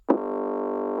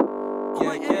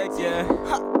Yeah.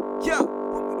 Yo.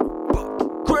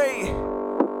 Great.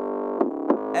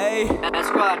 Hey.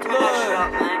 ESKRY, turn that shit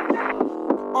up,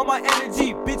 man. On my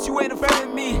energy, bitch, you ain't a friend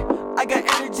of me. I got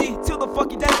energy till the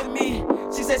fucking death of me.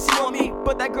 She said she want me,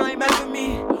 but that girl ain't meant for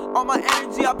me. On my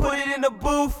energy, I put it in the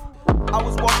booth. I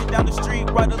was walking down the street,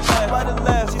 right to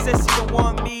left. She said she don't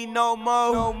want me no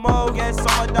more. Guess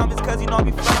on my diamonds, cause you know I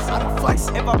be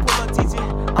flexing. If I pull up teaching,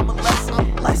 I'm a lesson.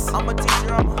 I'm a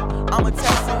teacher, I'm a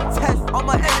test. On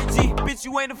my energy, bitch,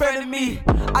 you ain't a friend of me.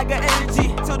 I got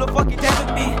energy till the fucking death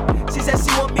of me. She said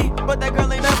she want me, but that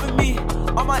girl ain't meant for me.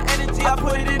 On my energy, I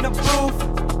put it in the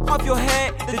booth. Off your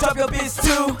head, then drop your bitch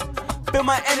too. Feel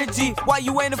my energy, why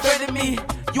you ain't a friend of me?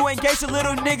 You ain't gangsta,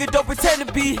 little nigga, don't pretend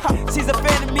to be. She's a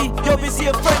fan of me, yo bitch, she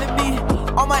a friend of me.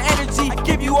 All my energy, I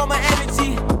give you all my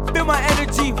energy. Feel my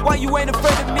energy, why you ain't a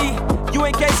friend of me? You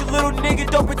ain't gangsta, little nigga,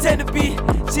 don't pretend to be.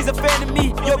 She's a fan of me,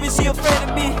 yo bitch, she a friend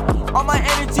of me. All my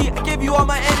energy, I give you all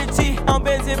my energy. I'm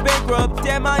benzin bankrupt,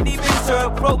 damn I need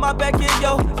syrup. Broke my back in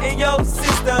your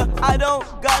sister. I don't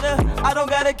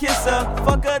gotta kiss her.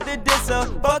 Fuck her the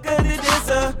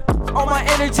disser. On my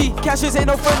energy, Cassius ain't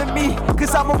no friend of me.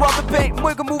 Cause I'ma rob the bank,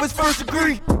 Mwigga move his first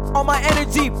degree. On my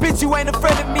energy, bitch, you ain't a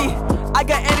friend of me. I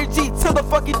got energy till the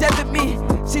fucking death of me.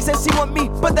 She said she want me,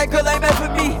 but that girl ain't meant for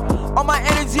me. On my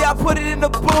energy, I put it in the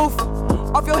booth.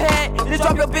 Off your head, then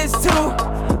drop your bitch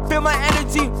too. Feel my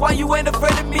energy, why you ain't a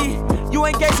friend of me? You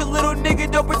ain't gangsta, little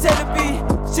nigga, don't pretend to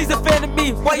be. She's a fan of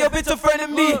me, why your bitch a friend of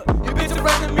me? You bitch a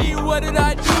friend of me, what did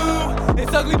I do?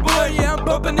 It's Ugly Boy, yeah, I'm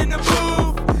bumping in the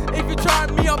booth. If you try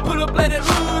me, I'll pull up, let it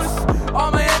loose. All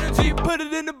my energy, put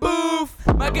it in the booth.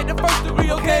 Might get the first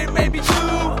degree, okay, maybe two.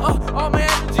 All my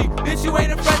energy, bitch, you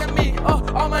ain't a friend of me.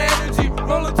 All my energy,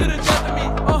 rolling to the death of me.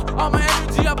 All my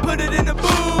energy, I put it in the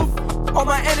booth. All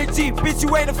my energy, bitch,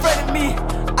 you ain't a friend of me.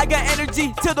 I got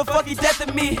energy till the fucking death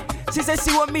of me. She said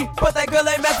she want me, but that girl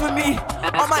ain't meant for me.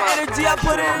 All my energy, I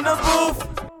put it in the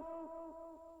booth.